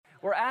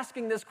we're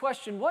asking this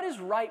question, what is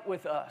right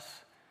with us?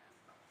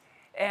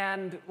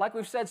 And like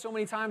we've said so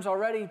many times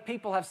already,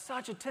 people have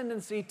such a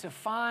tendency to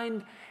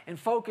find and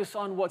focus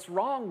on what's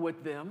wrong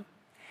with them.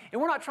 And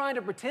we're not trying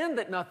to pretend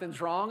that nothing's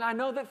wrong. I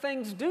know that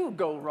things do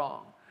go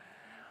wrong.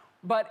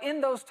 But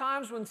in those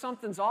times when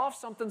something's off,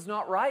 something's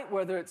not right,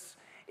 whether it's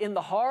in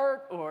the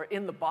heart or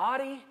in the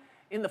body,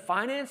 in the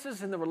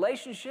finances, in the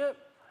relationship,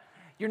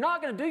 you're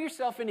not going to do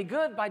yourself any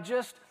good by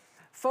just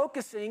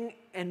focusing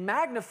and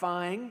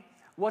magnifying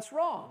what's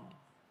wrong.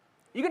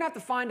 You're going to have to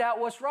find out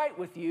what's right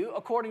with you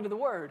according to the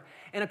Word.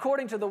 And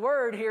according to the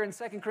Word here in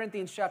 2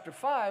 Corinthians chapter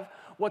 5,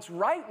 what's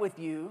right with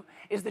you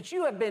is that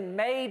you have been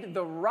made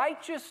the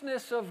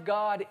righteousness of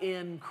God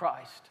in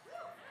Christ.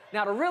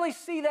 Now, to really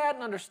see that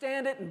and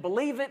understand it and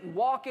believe it and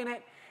walk in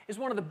it is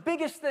one of the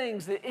biggest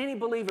things that any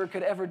believer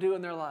could ever do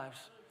in their lives.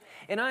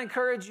 And I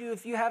encourage you,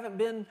 if you haven't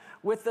been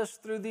with us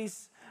through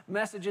these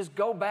messages,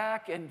 go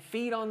back and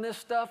feed on this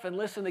stuff and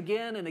listen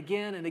again and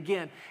again and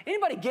again.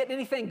 Anybody getting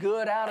anything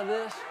good out of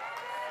this?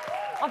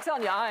 I'm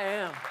telling you, I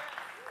am.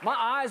 My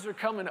eyes are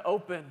coming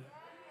open.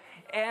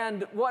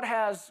 And what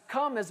has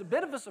come as a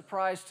bit of a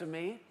surprise to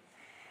me,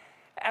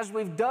 as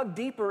we've dug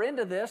deeper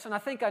into this, and I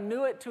think I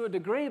knew it to a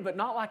degree, but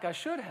not like I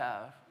should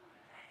have,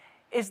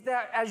 is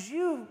that as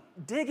you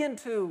dig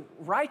into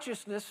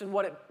righteousness and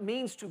what it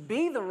means to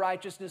be the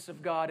righteousness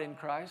of God in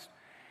Christ,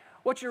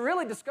 what you're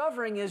really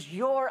discovering is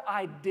your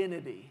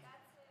identity.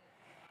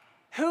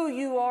 Who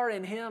you are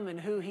in Him and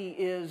who He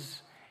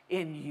is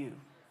in you.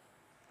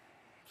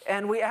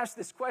 And we asked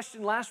this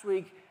question last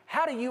week,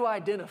 how do you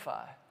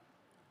identify?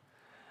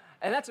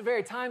 And that's a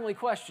very timely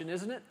question,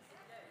 isn't it?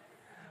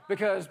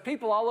 Because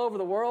people all over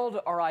the world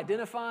are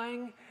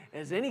identifying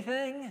as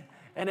anything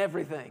and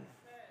everything.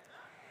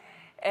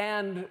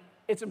 And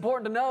it's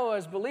important to know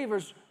as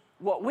believers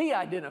what we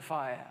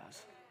identify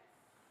as.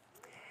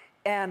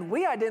 And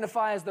we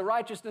identify as the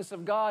righteousness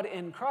of God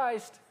in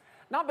Christ,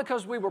 not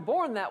because we were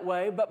born that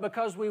way, but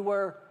because we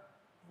were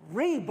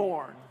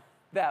reborn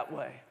that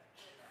way.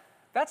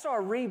 That's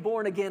our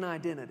reborn again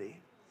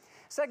identity.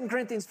 2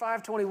 Corinthians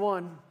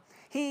 5:21,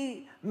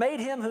 He made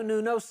Him who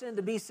knew no sin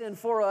to be sin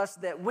for us,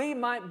 that we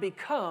might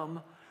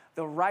become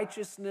the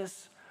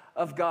righteousness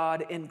of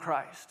God in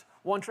Christ.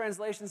 One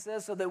translation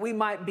says, so that we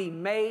might be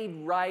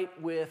made right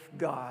with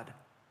God.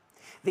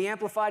 The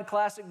Amplified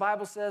Classic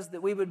Bible says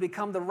that we would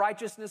become the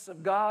righteousness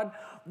of God.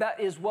 That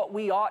is what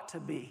we ought to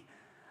be.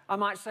 I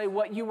might say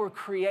what you were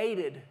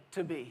created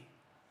to be.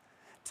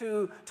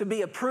 To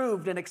be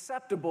approved and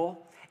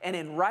acceptable and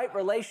in right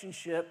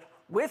relationship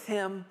with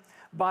Him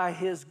by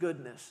His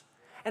goodness.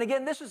 And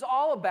again, this is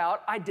all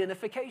about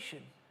identification.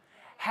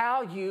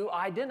 How you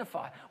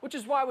identify. Which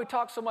is why we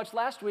talked so much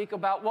last week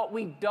about what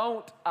we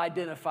don't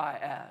identify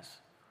as.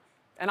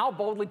 And I'll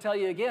boldly tell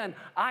you again,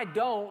 I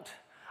don't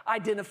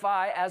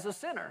identify as a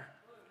sinner.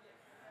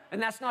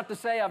 And that's not to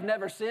say I've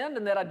never sinned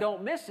and that I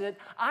don't miss it.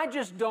 I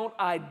just don't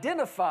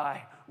identify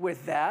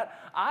with that.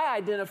 I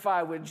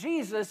identify with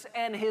Jesus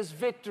and His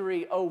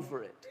victory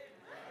over it.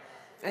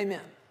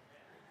 Amen.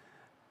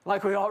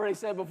 Like we already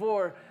said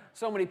before,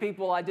 so many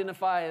people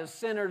identify as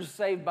sinners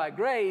saved by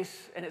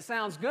grace, and it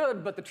sounds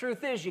good, but the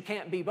truth is you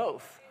can't be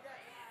both.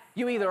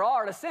 You either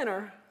are a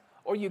sinner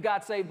or you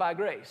got saved by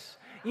grace.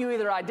 You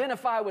either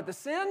identify with the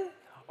sin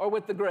or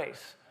with the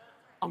grace.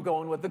 I'm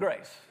going with the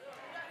grace.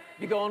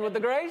 You going with the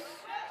grace?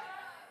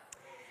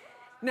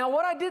 Now,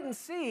 what I didn't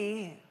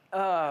see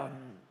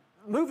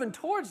moving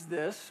towards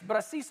this, but I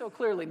see so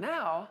clearly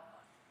now,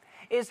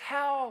 is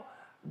how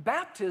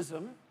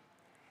baptism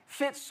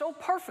fits so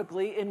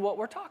perfectly in what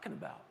we're talking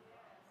about.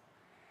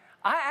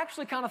 I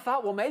actually kind of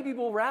thought, well, maybe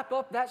we'll wrap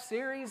up that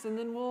series and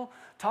then we'll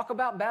talk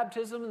about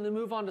baptism and then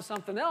move on to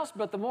something else.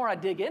 But the more I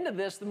dig into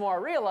this, the more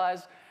I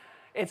realize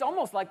it's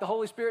almost like the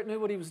Holy Spirit knew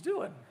what He was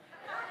doing.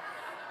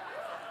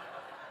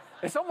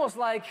 It's almost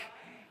like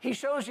He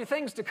shows you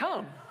things to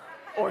come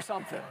or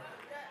something.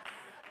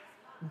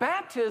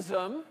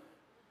 Baptism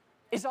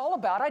is all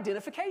about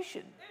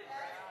identification.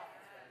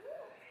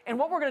 And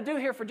what we're going to do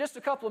here for just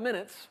a couple of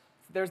minutes,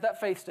 there's that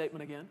faith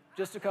statement again,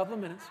 just a couple of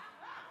minutes.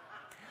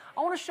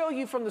 I want to show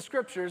you from the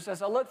Scriptures,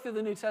 as I look through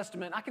the New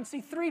Testament, I can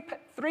see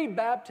three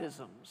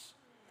baptisms.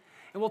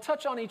 And we'll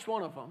touch on each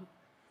one of them.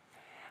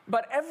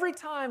 But every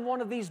time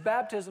one of these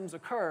baptisms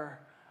occur,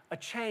 a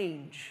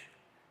change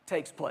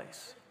takes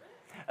place.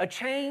 A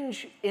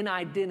change in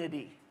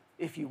identity,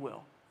 if you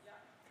will.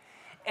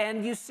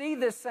 And you see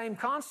this same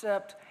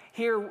concept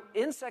here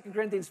in 2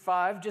 Corinthians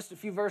 5, just a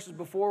few verses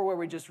before where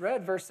we just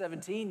read, verse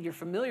 17. You're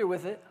familiar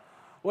with it.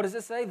 What does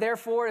it say?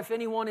 Therefore, if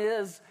anyone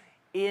is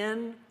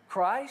in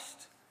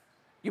Christ,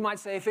 you might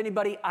say if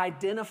anybody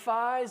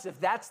identifies, if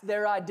that's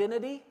their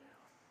identity,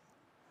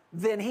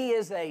 then he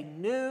is a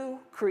new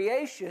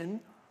creation.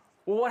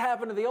 Well, what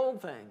happened to the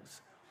old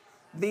things?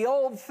 The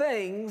old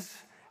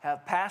things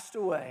have passed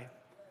away,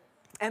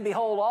 and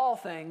behold, all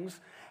things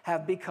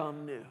have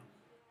become new.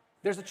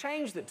 There's a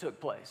change that took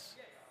place.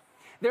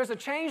 There's a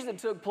change that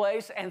took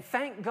place, and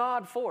thank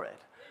God for it.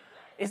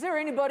 Is there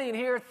anybody in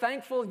here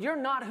thankful you're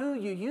not who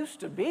you used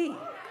to be?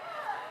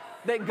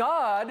 That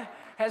God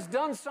has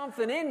done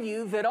something in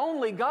you that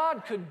only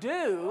God could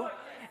do,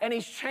 and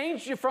He's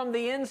changed you from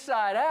the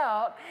inside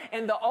out,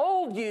 and the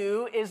old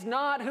you is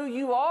not who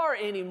you are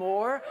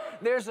anymore.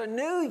 There's a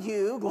new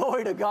you,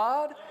 glory to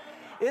God.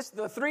 It's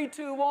the 3,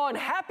 2, 1,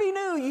 Happy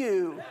New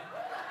You.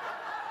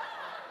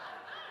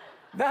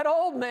 That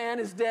old man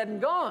is dead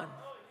and gone.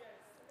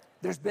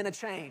 There's been a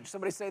change.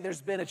 Somebody say,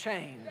 there's been a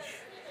change.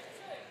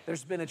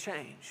 There's been a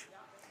change.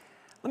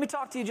 Let me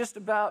talk to you just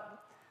about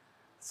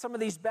some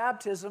of these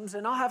baptisms,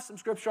 and I'll have some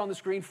scripture on the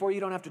screen for you.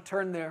 You don't have to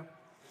turn there.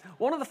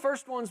 One of the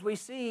first ones we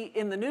see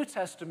in the New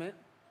Testament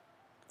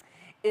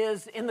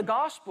is in the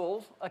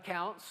gospel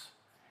accounts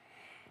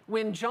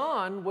when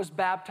John was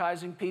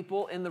baptizing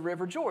people in the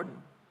River Jordan.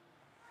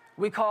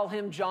 We call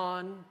him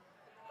John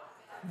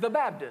the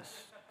Baptist.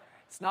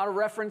 It's not a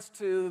reference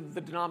to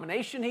the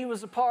denomination he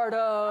was a part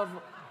of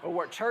or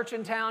what church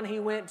in town he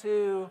went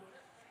to.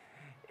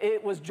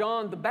 It was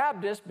John the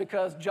Baptist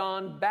because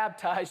John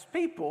baptized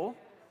people.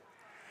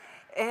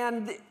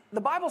 And the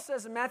Bible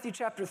says in Matthew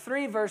chapter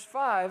 3, verse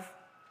 5,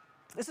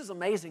 this is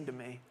amazing to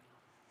me.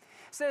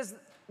 It says,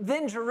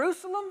 then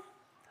Jerusalem,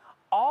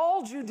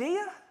 all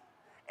Judea,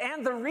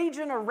 and the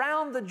region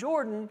around the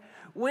Jordan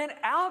went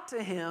out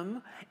to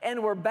him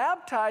and were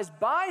baptized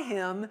by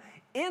him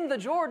in the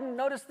Jordan.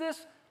 Notice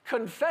this,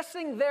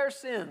 confessing their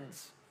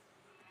sins.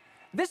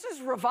 This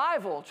is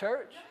revival,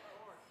 church.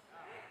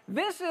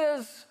 This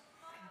is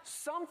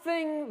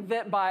something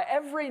that by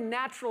every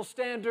natural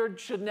standard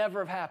should never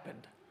have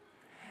happened.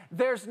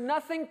 There's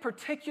nothing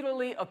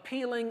particularly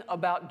appealing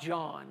about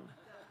John.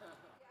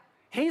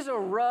 He's a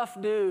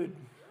rough dude.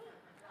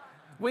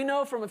 We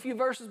know from a few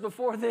verses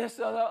before this,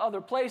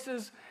 other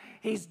places,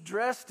 he's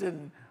dressed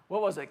in,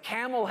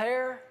 camel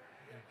hair.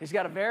 He's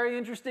got a very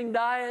interesting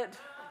diet.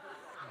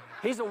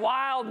 He's a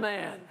wild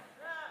man.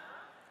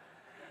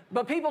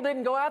 But people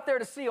didn't go out there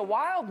to see a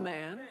wild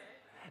man.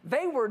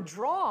 They were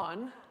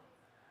drawn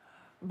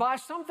by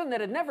something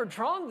that had never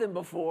drawn them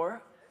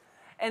before,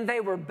 and they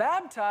were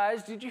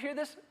baptized, did you hear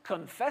this?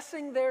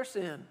 Confessing their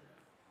sin.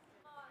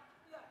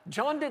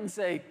 John didn't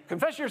say,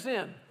 confess your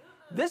sin.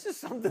 This is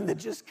something that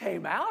just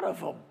came out of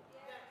them.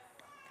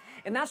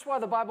 And that's why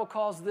the Bible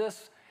calls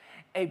this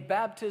a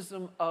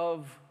baptism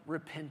of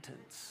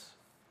repentance.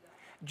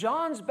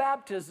 John's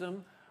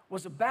baptism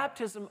was a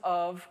baptism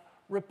of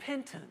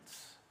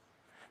repentance.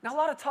 Now, a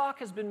lot of talk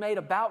has been made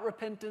about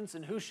repentance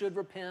and who should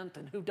repent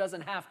and who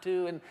doesn't have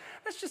to, and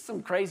that's just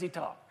some crazy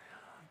talk.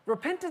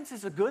 Repentance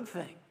is a good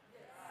thing.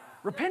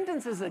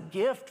 Repentance is a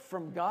gift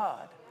from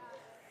God.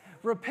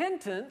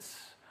 Repentance,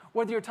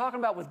 whether you're talking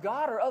about with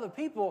God or other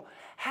people,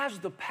 has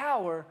the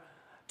power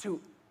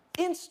to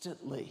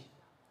instantly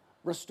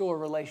restore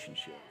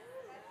relationship.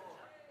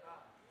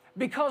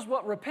 Because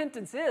what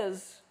repentance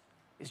is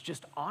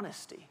just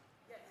honesty.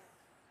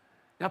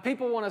 Now,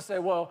 people want to say,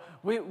 well,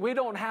 we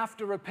don't have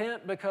to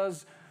repent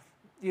because,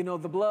 the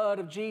blood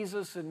of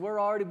Jesus and we're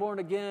already born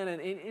again.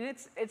 And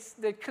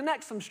they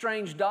connect some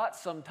strange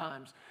dots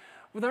sometimes.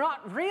 What they're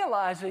not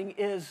realizing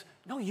is,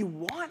 no, you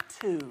want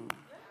to.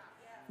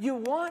 You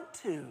want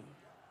to.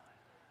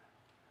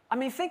 I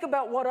mean, think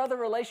about what other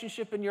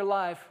relationship in your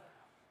life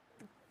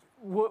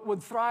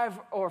would thrive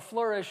or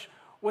flourish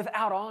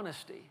without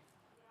honesty.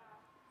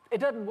 It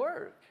doesn't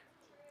work.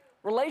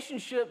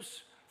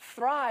 Relationships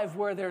thrive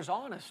where there's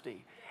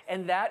honesty.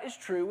 And that is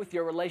true with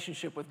your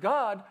relationship with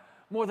God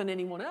more than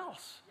anyone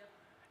else.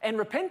 And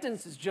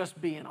repentance is just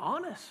being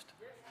honest.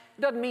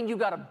 It doesn't mean you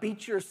got to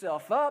beat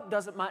yourself up.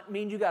 Doesn't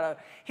mean you got to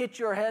hit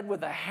your head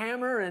with a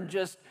hammer and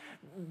just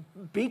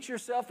beat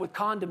yourself with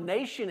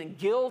condemnation and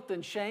guilt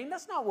and shame.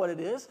 That's not what it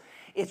is.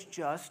 It's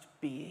just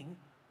being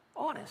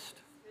honest.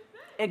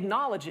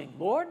 Acknowledging,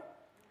 Lord,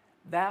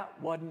 that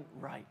wasn't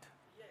right.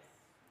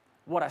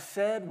 What I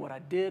said, what I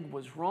did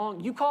was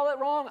wrong. You call it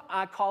wrong,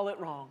 I call it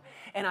wrong.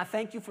 And I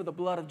thank you for the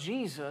blood of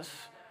Jesus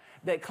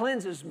that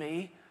cleanses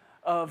me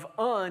of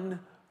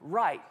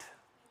unright.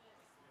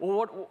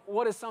 Well,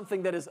 what is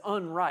something that is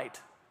unright?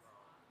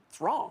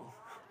 It's wrong.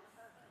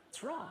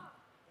 It's wrong.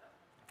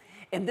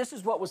 And this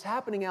is what was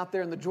happening out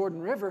there in the Jordan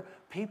River.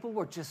 People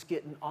were just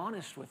getting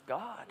honest with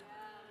God.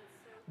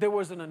 There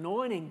was an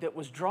anointing that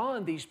was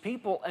drawing these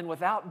people, and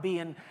without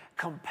being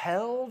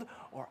compelled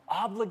or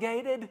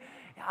obligated,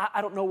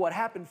 I don't know what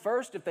happened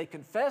first, if they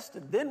confessed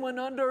and then went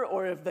under,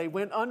 or if they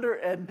went under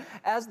and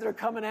as they're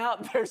coming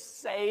out, they're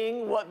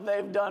saying what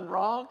they've done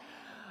wrong.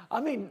 I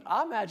mean,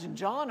 I imagine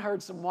John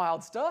heard some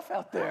wild stuff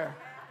out there.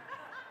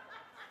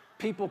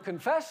 People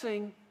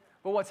confessing,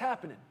 but what's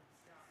happening?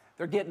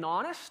 They're getting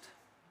honest.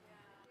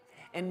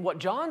 And what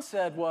John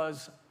said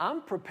was,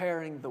 I'm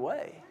preparing the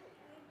way.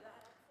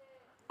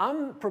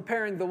 I'm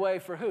preparing the way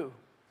for who?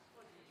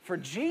 For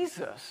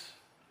Jesus.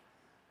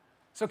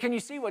 So can you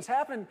see what's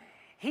happened?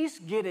 He's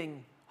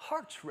getting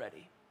hearts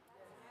ready.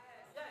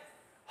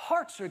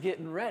 Hearts are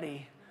getting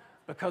ready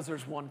because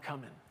there's one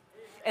coming.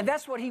 And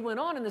that's what he went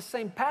on in the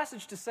same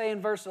passage to say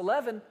in verse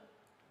 11.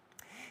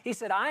 He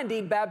said, I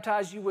indeed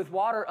baptize you with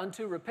water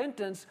unto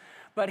repentance,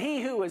 But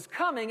he who is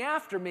coming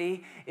after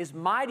me is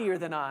mightier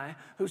than I,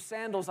 whose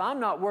sandals I'm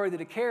not worthy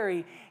to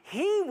carry.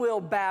 He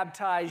will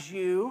baptize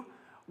you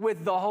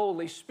with the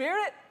Holy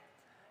Spirit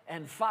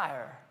and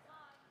fire.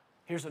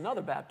 Here's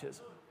another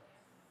baptism.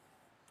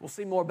 We'll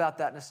see more about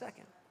that in a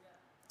second.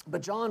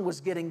 But John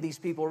was getting these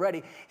people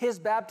ready. His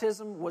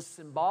baptism was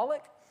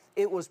symbolic.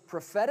 It was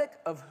prophetic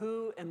of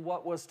who and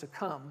what was to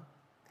come.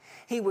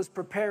 He was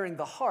preparing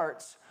the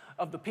hearts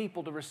of the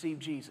people to receive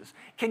Jesus.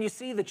 Can you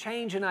see the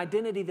change in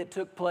identity that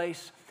took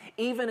place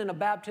even in a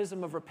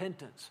baptism of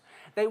repentance?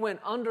 They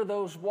went under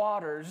those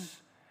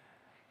waters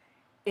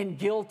in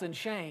guilt and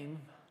shame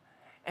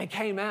and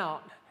came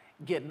out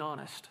getting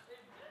honest.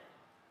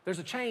 There's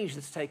a change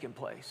that's taken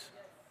place.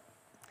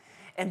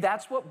 And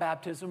that's what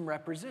baptism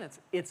represents.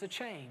 It's a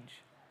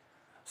change.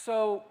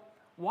 So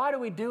why do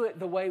we do it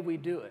the way we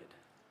do it?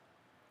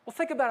 Well,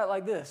 think about it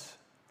like this.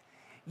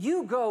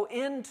 You go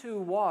into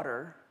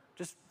water,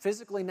 just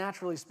physically,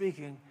 naturally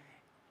speaking,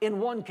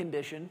 in one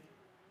condition,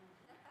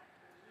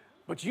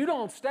 but you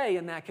don't stay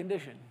in that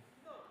condition.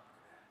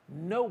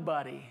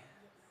 Nobody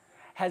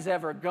has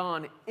ever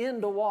gone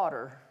into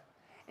water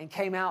and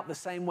came out the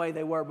same way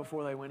they were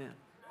before they went in.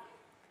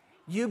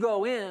 You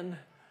go in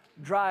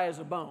dry as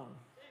a bone.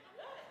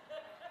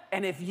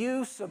 And if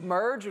you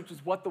submerge, which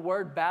is what the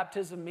word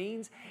baptism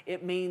means,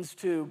 it means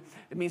to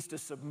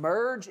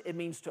submerge, it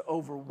means to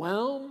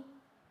overwhelm.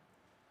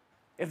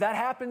 If that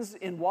happens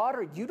in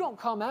water, you don't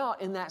come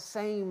out in that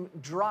same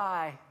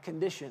dry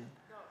condition.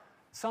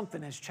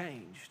 Something has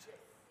changed.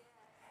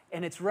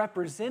 And it's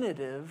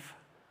representative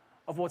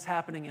of what's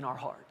happening in our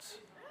hearts.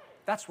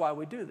 That's why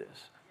we do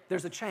this.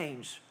 There's a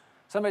change.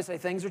 Somebody say,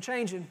 things are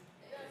changing.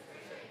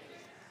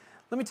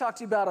 Let me talk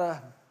to you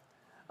about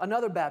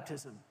another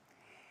baptism.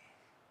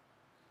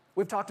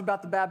 We've talked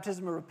about the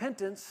baptism of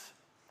repentance,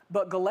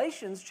 but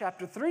Galatians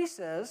chapter 3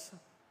 says,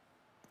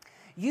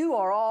 you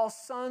are all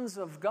sons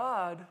of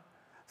God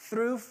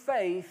through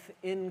faith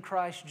in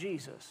Christ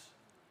Jesus.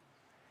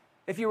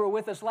 If you were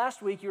with us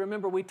last week, you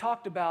remember we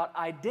talked about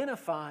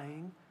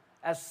identifying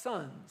as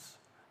sons,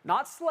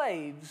 not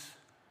slaves,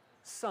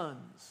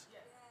 sons.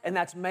 And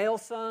that's male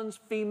sons,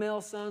 female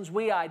sons.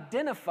 We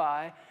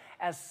identify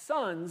as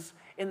sons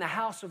in the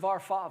house of our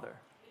Father.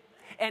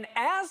 And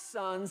as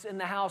sons in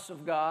the house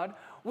of God,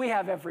 we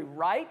have every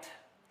right,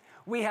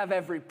 we have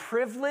every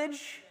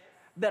privilege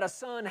that a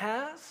son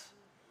has.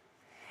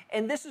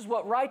 And this is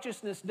what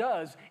righteousness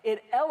does.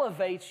 It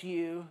elevates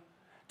you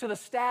to the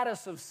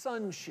status of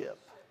sonship.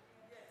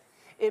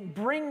 It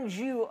brings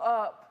you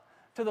up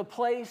to the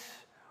place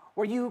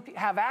where you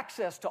have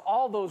access to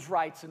all those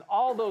rights and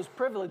all those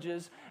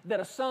privileges that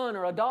a son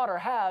or a daughter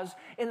has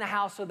in the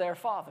house of their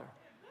father.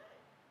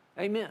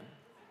 Amen.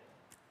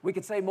 We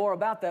could say more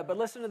about that, but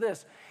listen to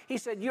this. He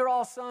said, you're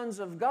all sons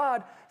of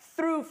God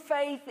through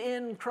faith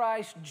in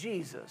Christ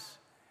Jesus.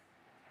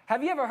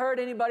 Have you ever heard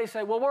anybody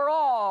say, well, we're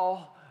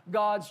all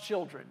God's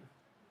children?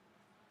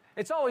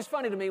 It's always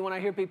funny to me when I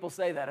hear people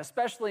say that,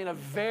 especially in a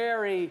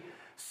very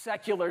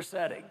secular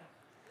setting.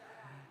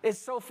 It's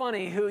so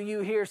funny who you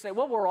hear say,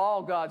 well, we're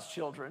all God's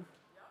children.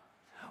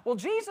 Well,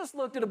 Jesus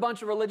looked at a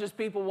bunch of religious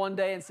people one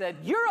day and said,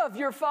 you're of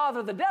your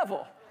father, the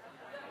devil.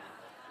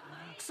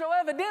 So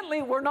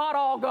evidently, we're not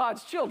all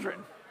God's children.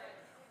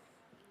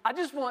 I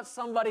just want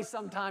somebody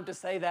sometime to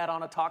say that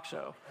on a talk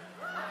show.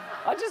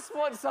 I just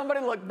want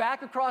somebody to look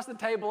back across the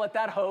table at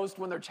that host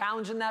when they're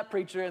challenging that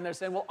preacher and they're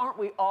saying, well, aren't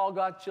we all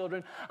God's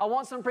children? I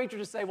want some preacher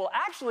to say, well,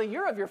 actually,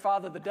 you're of your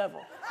father, the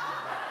devil.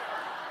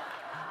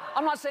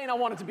 I'm not saying I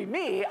want it to be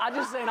me. I'm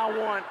just saying I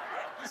want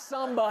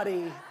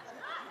somebody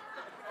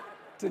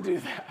to do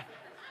that.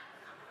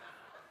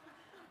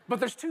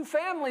 But there's two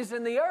families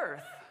in the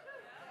earth.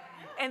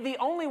 And the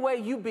only way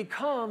you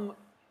become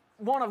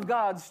one of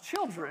God's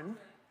children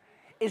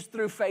is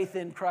through faith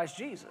in Christ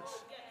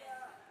Jesus.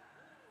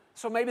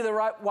 So maybe the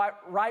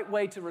right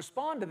way to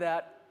respond to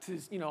that,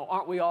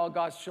 aren't we all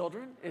God's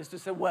children, is to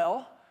say,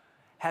 well,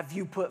 have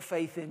you put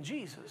faith in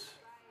Jesus?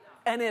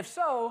 And if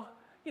so,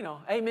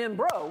 amen,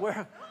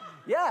 bro.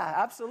 Yeah,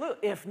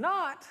 absolutely. If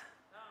not,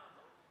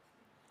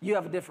 you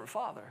have a different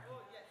father.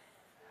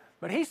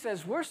 But he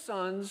says we're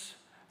sons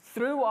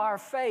through our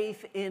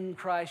faith in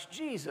Christ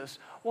Jesus.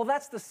 Well,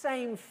 that's the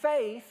same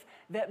faith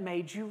that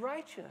made you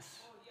righteous.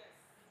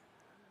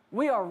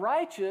 We are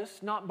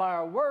righteous not by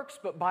our works,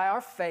 but by our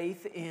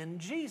faith in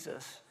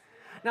Jesus.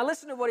 Now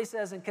listen to what he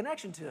says in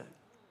connection to it.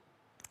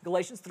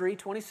 Galatians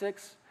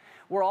 3:26,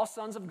 we're all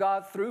sons of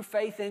God through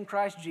faith in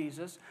Christ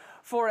Jesus.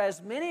 For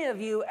as many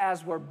of you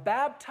as were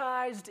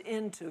baptized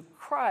into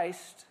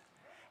Christ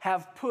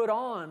have put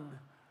on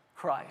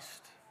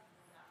Christ.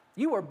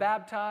 You were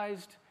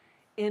baptized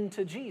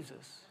into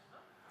Jesus,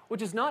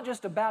 which is not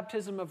just a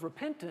baptism of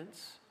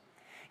repentance.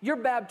 You're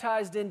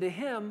baptized into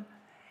him,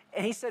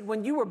 and he said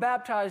when you were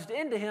baptized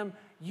into him,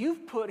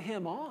 you've put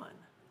him on.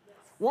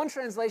 One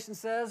translation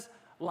says,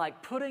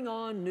 like putting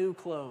on new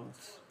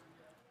clothes.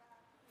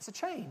 It's a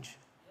change.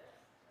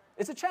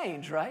 It's a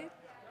change, right?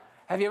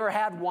 Have you ever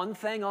had one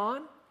thing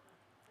on?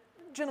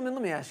 Gentlemen,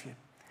 let me ask you.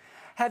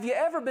 Have you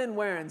ever been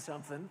wearing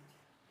something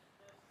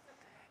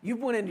You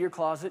went into your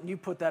closet and you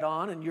put that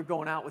on and you're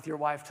going out with your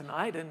wife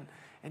tonight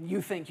and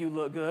you think you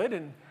look good.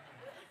 And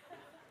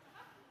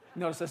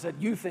notice I said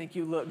you think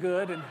you look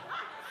good. And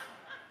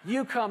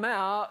you come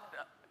out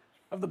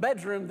of the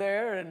bedroom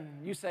there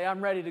and you say,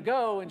 I'm ready to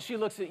go. And she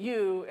looks at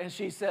you and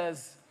she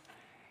says,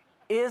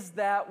 is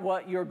that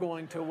what you're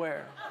going to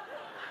wear?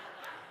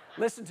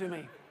 Listen to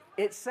me.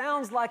 It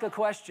sounds like a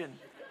question.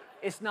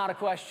 It's not a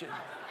question.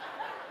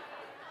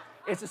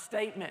 It's a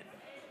statement.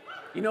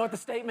 You know what the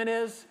statement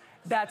is?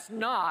 That's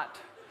not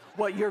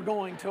what you're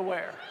going to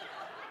wear.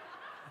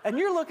 And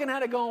you're looking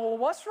at it going, well,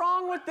 what's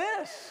wrong with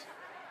this?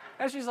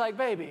 And she's like,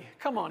 baby,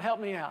 come on, help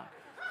me out.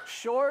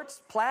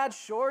 Shorts, plaid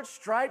shorts,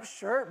 striped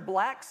shirt,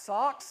 black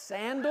socks,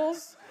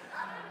 sandals.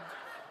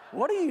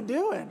 What are you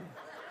doing?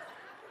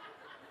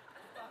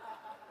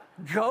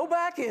 Go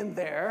back in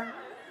there,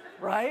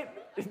 right?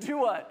 And do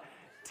what?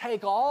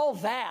 Take all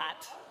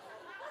that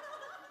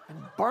and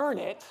burn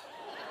it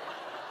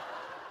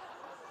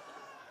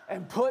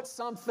and put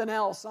something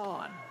else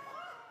on.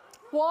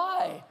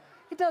 Why?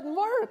 It doesn't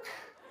work.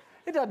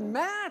 It doesn't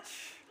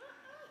match.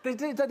 They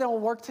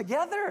don't work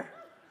together.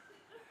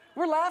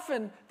 We're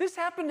laughing. This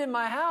happened in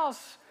my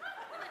house.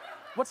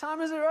 What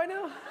time is it right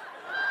now?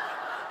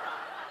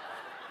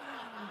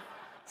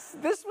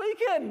 This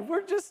weekend,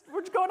 we're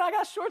going, I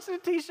got shorts and a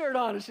t-shirt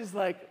on. And she's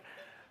like,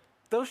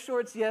 those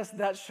shorts, yes,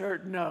 that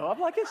shirt, no. I'm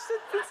like, it's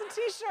a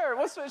t-shirt.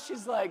 What's what?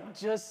 She's like,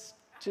 just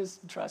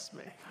trust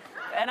me.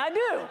 And I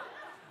do.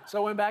 So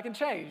I went back and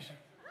changed.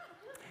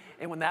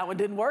 And when that one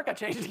didn't work, I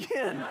changed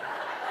again.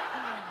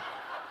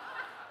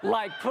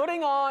 Like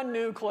putting on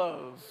new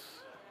clothes.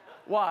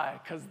 Why?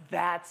 Because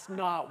that's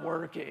not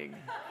working.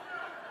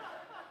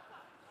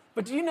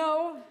 But do you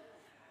know,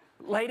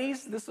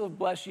 ladies, this will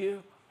bless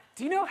you.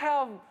 Do you know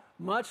how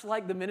much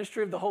like the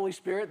ministry of the Holy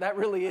Spirit that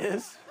really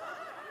is?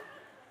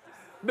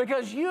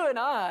 Because you and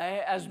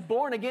I, as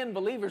born-again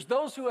believers,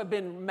 those who have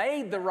been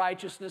made the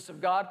righteousness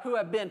of God, who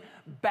have been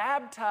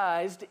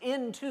baptized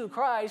into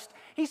Christ,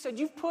 he said,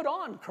 you've put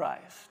on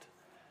Christ.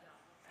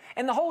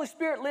 And the Holy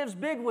Spirit lives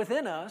big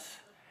within us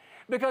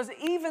because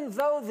even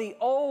though the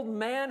old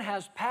man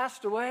has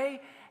passed away,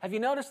 have you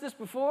noticed this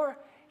before?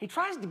 He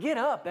tries to get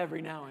up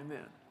every now and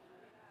then.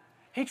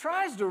 He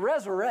tries to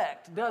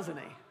resurrect, doesn't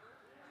he?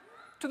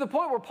 To the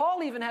point where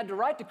Paul even had to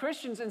write to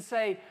Christians and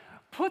say,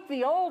 put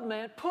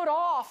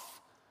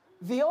off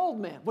the old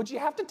man. Would you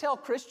have to tell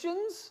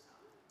Christians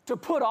to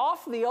put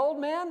off the old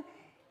man?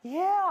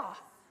 Yeah.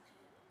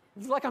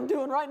 It's like I'm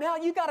doing right now.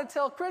 You got to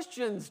tell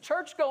Christians,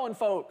 church-going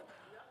folk,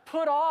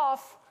 put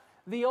off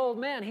the old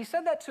man. He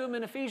said that to him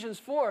in Ephesians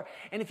 4.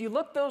 And if you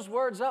look those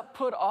words up,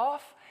 put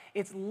off,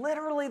 it's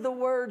literally the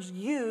words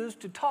used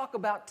to talk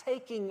about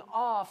taking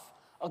off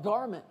a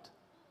garment.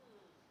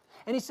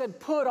 And he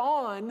said, put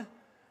on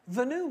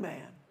the new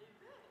man,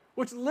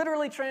 which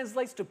literally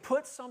translates to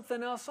put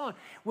something else on.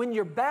 When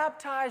you're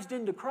baptized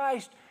into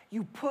Christ,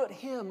 you put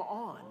him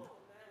on,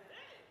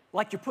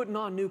 like you're putting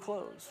on new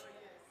clothes.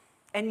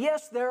 And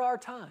yes, there are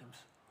times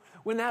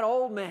when that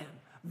old man,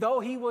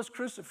 though he was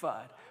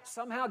crucified,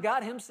 somehow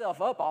got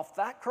himself up off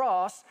that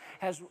cross,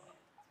 has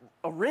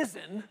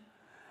arisen,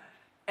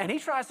 and he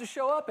tries to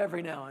show up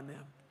every now and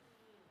then.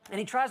 And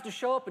he tries to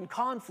show up in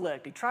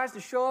conflict. He tries to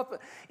show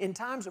up in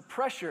times of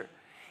pressure.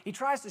 He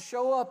tries to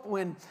show up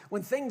when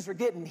things are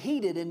getting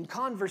heated in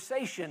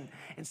conversation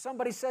and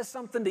somebody says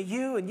something to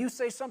you and you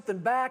say something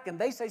back and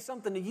they say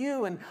something to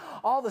you and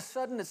all of a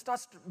sudden it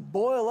starts to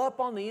boil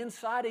up on the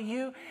inside of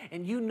you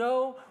and you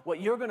know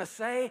what you're going to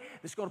say.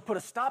 It's going to put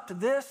a stop to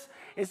this.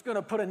 It's going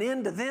to put an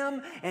end to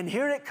them. And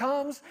here it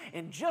comes.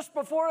 And just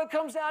before it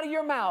comes out of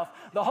your mouth,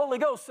 the Holy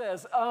Ghost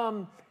says,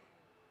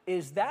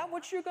 is that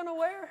what you're going to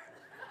wear?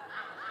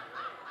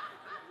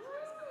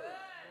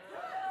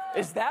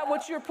 Is that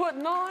what you're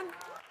putting on?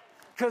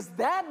 Because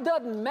that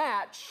doesn't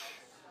match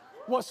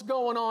what's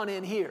going on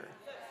in here.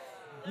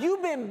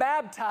 You've been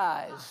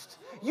baptized.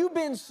 You've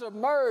been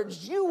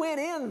submerged. You went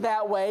in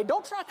that way.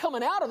 Don't try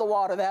coming out of the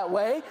water that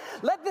way.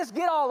 Let this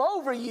get all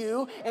over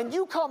you, and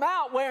you come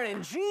out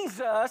wearing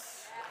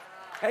Jesus.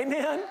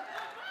 Amen?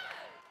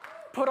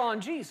 Put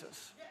on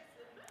Jesus.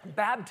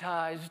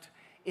 Baptized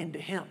into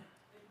him.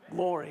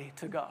 Glory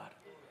to God.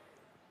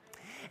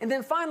 And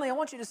then finally, I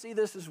want you to see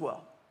this as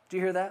well. Do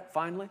you hear that?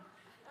 Finally.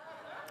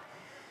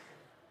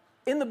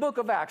 In the book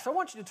of Acts, I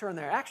want you to turn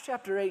there. Acts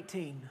chapter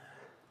 18.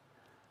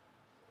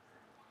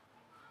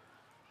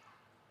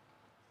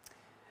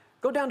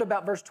 Go down to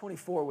about verse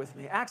 24 with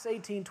me. Acts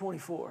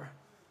 18:24.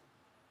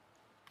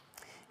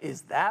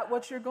 Is that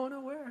what you're going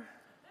to wear?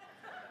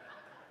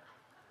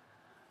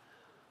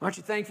 Aren't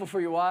you thankful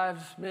for your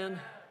wives, men?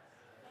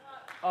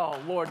 Oh,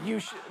 Lord,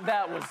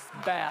 that was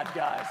bad,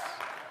 guys.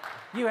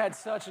 You had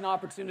such an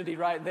opportunity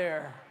right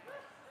there.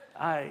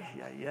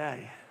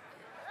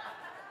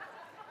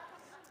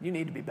 You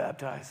need to be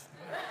baptized.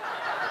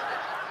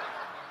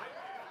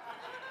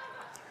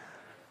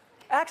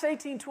 Acts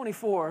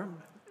 18:24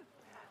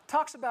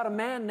 talks about a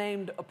man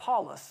named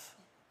Apollos.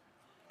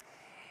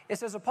 It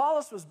says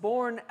Apollos was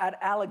born at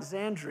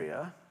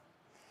Alexandria,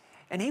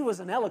 and he was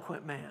an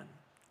eloquent man,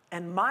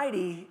 and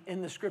mighty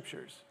in the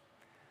Scriptures.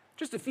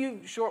 Just a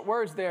few short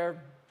words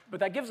there, but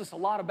that gives us a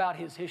lot about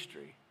his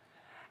history.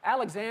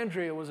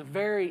 Alexandria was a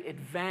very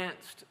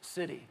advanced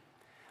city.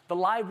 The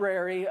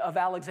Library of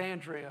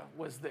Alexandria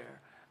was there.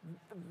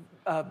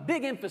 A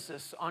big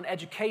emphasis on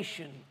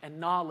education and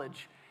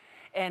knowledge.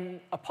 And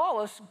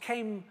Apollos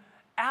came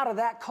out of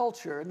that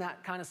culture and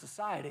that kind of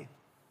society.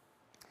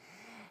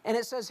 And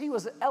it says he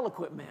was an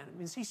eloquent man. It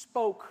means he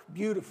spoke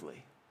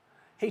beautifully.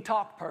 He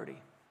talked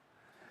pretty.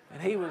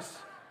 And he was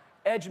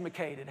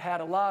educated, had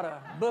a lot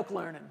of book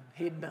learning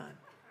he'd done.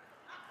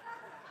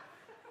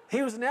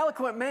 He was an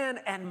eloquent man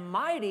and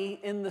mighty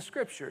in the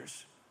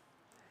Scriptures.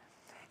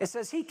 It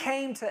says he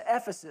came to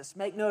Ephesus.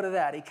 Make note of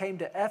that. He came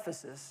to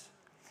Ephesus.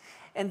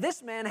 And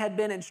this man had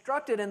been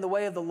instructed in the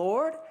way of the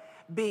Lord,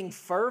 being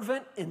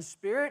fervent in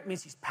spirit.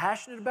 Means he's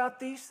passionate about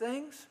these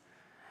things.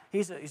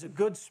 He's a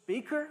good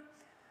speaker,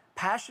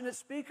 passionate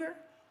speaker,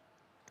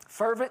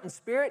 fervent in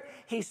spirit.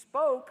 He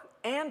spoke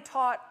and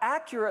taught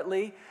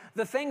accurately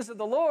the things of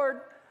the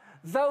Lord,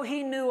 though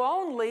he knew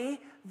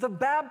only the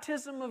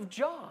baptism of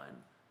John.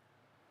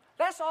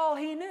 That's all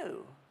he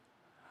knew,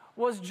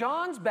 was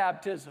John's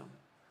baptism,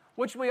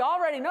 which we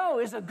already know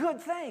is a good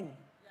thing.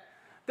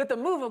 That the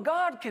move of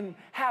God can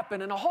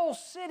happen and a whole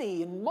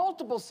city and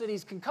multiple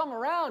cities can come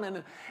around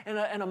and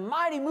a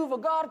mighty move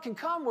of God can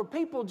come where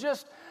people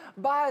just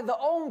by the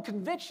own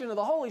conviction of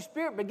the Holy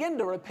Spirit begin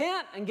to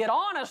repent and get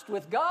honest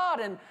with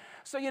God. And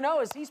so,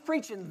 as he's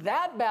preaching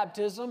that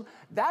baptism,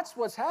 that's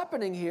what's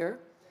happening here.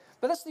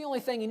 But that's the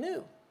only thing he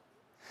knew.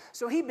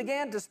 So he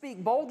began to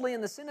speak boldly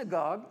in the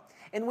synagogue.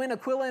 And when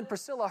Aquila and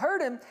Priscilla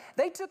heard him,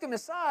 they took him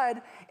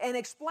aside and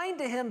explained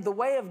to him the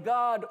way of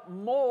God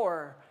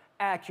more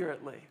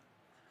accurately.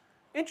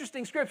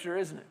 Interesting scripture,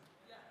 isn't it?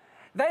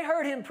 They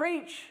heard him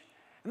preach,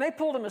 and they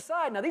pulled him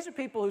aside. Now, these are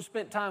people who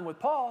spent time with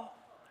Paul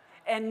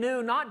and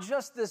knew not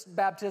just this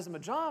baptism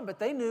of John, but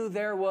they knew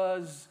there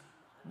was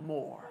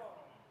more.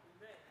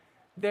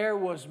 There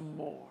was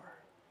more.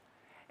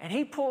 And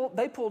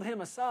they pulled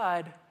him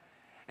aside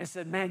and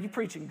said, man, you're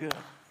preaching good.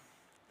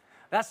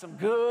 That's some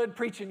good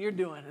preaching you're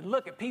doing. And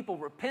look at people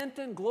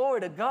repenting.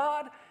 Glory to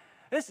God.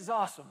 This is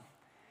awesome.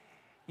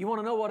 You want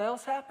to know what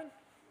else happened?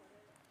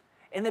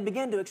 And they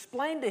began to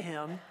explain to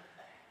him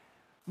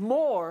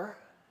more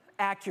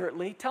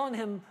accurately, telling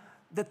him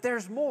that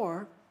there's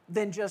more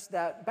than just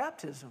that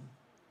baptism.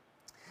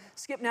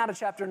 Skip now to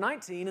chapter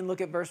 19 and look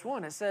at verse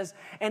 1. It says,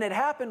 and it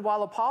happened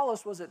while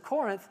Apollos was at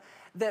Corinth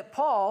that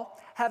Paul,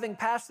 having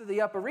passed through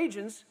the upper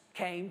regions,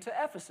 came to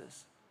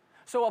Ephesus.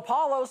 So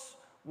Apollos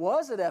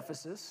was at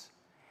Ephesus.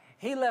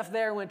 He left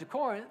there and went to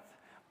Corinth.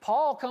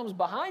 Paul comes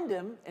behind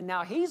him, and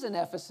now he's in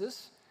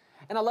Ephesus.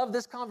 And I love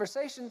this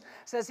conversation. It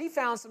says he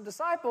found some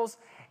disciples,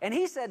 and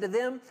he said to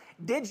them,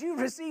 did you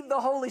receive the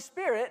Holy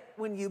Spirit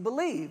when you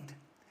believed?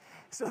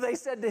 So they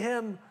said to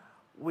him,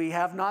 we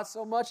have not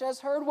so much as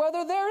heard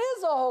whether there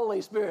is a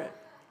Holy Spirit.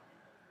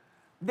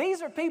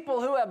 These are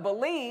people who have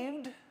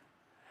believed.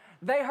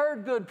 They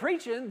heard good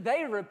preaching.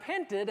 They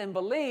repented and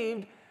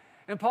believed.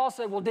 And Paul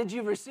said, well, did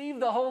you receive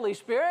the Holy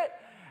Spirit?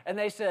 And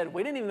they said,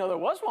 we didn't even know there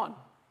was one.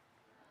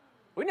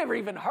 We never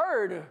even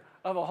heard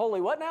of a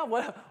holy, what now?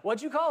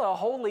 What'd you call it? A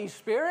Holy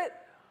Spirit?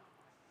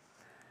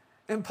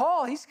 And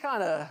Paul, he's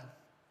kind of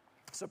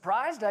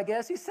surprised, I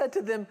guess. He said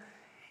to them,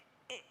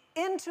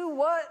 into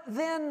what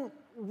then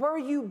were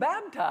you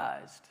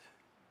baptized?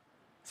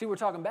 See, we're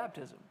talking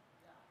baptism.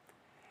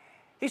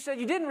 He said,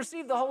 you didn't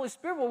receive the Holy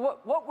Spirit. Well,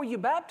 what were you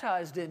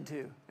baptized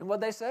into? And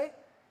what'd they say?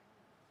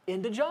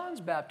 Into John's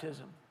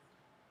baptism.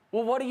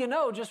 Well, what do you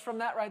know just from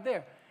that right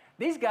there?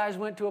 These guys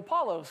went to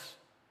Apollos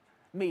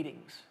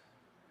meetings.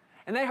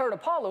 And they heard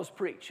Apollos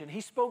preach, and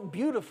he spoke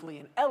beautifully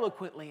and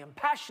eloquently and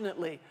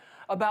passionately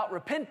about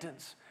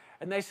repentance.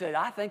 And they said,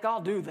 I think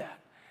I'll do that.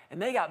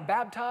 And they got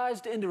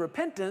baptized into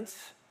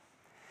repentance.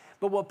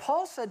 But what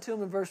Paul said to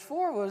him in verse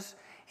 4 was,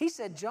 he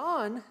said,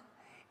 John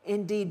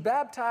indeed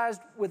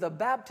baptized with a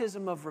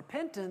baptism of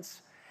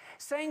repentance,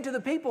 saying to the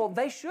people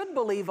they should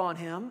believe on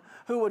him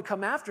who would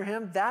come after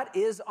him, that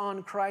is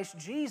on Christ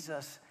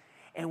Jesus.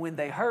 And when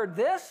they heard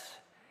this,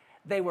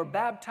 they were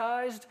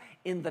baptized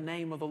in the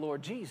name of the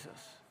Lord Jesus.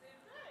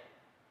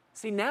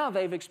 See, now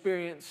they've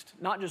experienced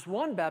not just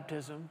one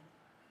baptism,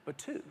 but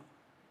two.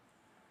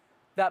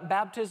 That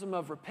baptism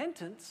of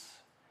repentance,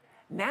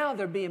 now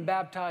they're being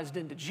baptized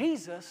into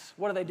Jesus.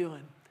 What are they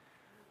doing?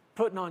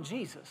 Putting on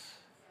Jesus.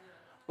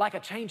 Like a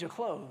change of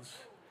clothes.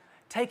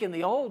 Taking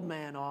the old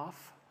man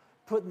off,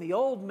 putting the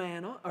old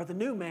man on, or the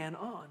new man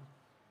on.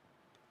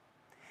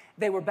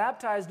 They were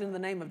baptized in the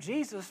name of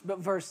Jesus, but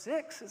verse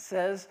 6, it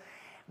says,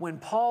 when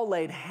Paul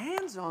laid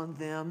hands on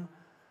them,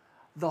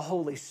 the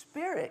Holy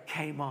Spirit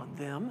came on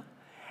them,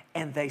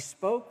 and they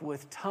spoke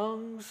with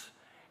tongues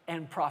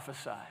and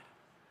prophesied.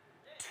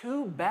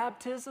 2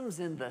 baptisms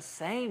in the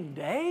same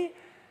day?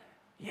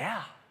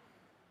 Yeah.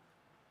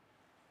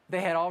 They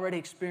had already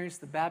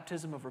experienced the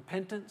baptism of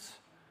repentance,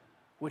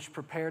 which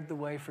prepared the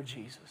way for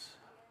Jesus.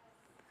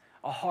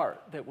 A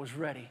heart that was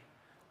ready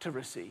to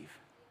receive.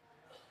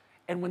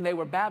 And when they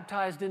were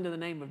baptized into the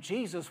name of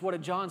Jesus, what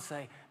did John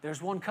say?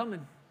 There's one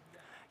coming.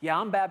 Yeah,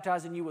 I'm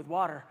baptizing you with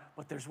water,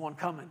 but there's one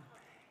coming.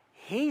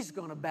 He's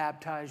going to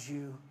baptize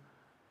you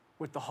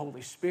with the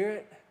Holy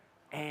Spirit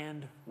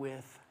and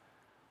with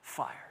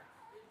fire.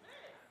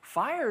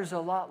 Fire is a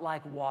lot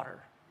like water.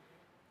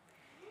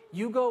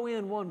 You go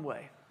in one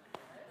way.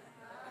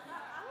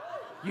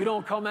 You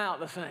don't come out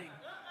the same.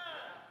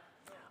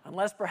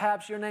 Unless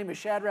perhaps your name is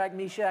Shadrach,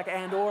 Meshach,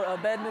 and or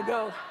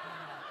Abednego.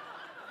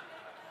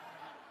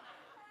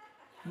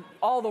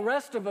 All the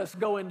rest of us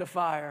go into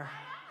fire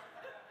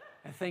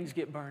and things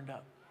get burned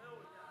up.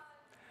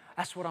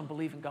 That's what I'm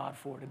believing God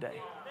for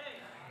today.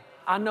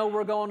 I know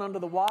we're going under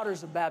the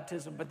waters of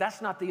baptism, but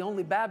that's not the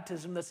only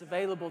baptism that's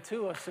available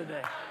to us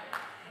today.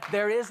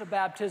 There is a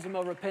baptism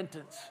of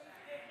repentance.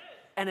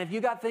 And if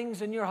you got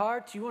things in your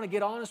heart you want to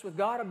get honest with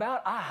God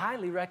about, I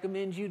highly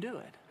recommend you do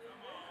it.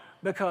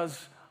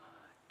 Because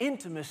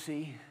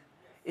intimacy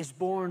is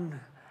born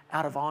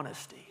out of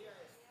honesty.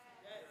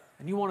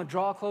 And you want to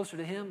draw closer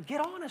to Him,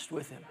 get honest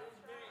with Him.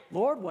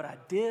 Lord, what I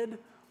did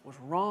was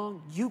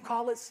wrong. You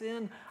call it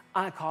sin,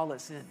 I call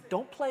it sin.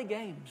 Don't play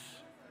games.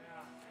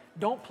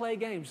 Don't play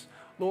games.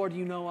 Lord,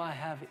 you know I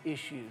have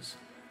issues.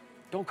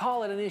 Don't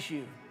call it an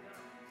issue.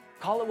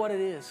 Call it what it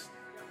is.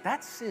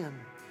 That's sin.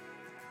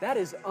 That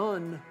is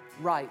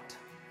unright.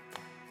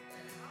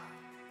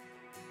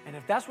 And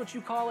if that's what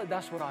you call it,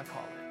 that's what I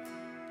call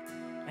it.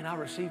 And I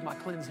receive my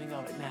cleansing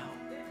of it now.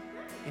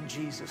 In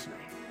Jesus'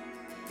 name.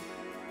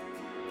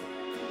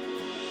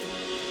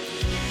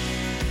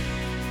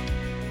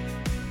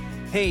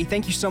 Hey,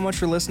 thank you so much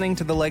for listening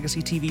to the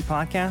Legacy TV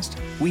podcast.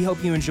 We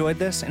hope you enjoyed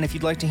this, and if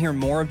you'd like to hear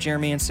more of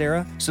Jeremy and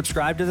Sarah,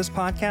 subscribe to this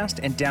podcast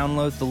and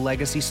download the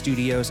Legacy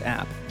Studios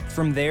app.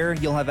 From there,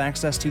 you'll have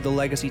access to the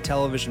Legacy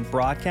Television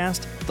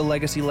broadcast, the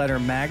Legacy Letter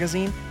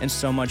magazine, and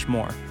so much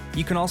more.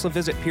 You can also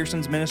visit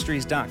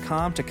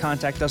pearsonsministries.com to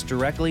contact us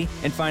directly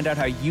and find out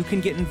how you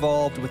can get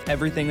involved with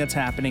everything that's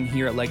happening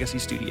here at Legacy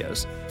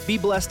Studios. Be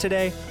blessed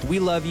today. We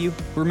love you.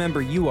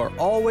 Remember, you are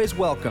always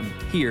welcome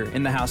here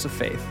in the House of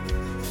Faith.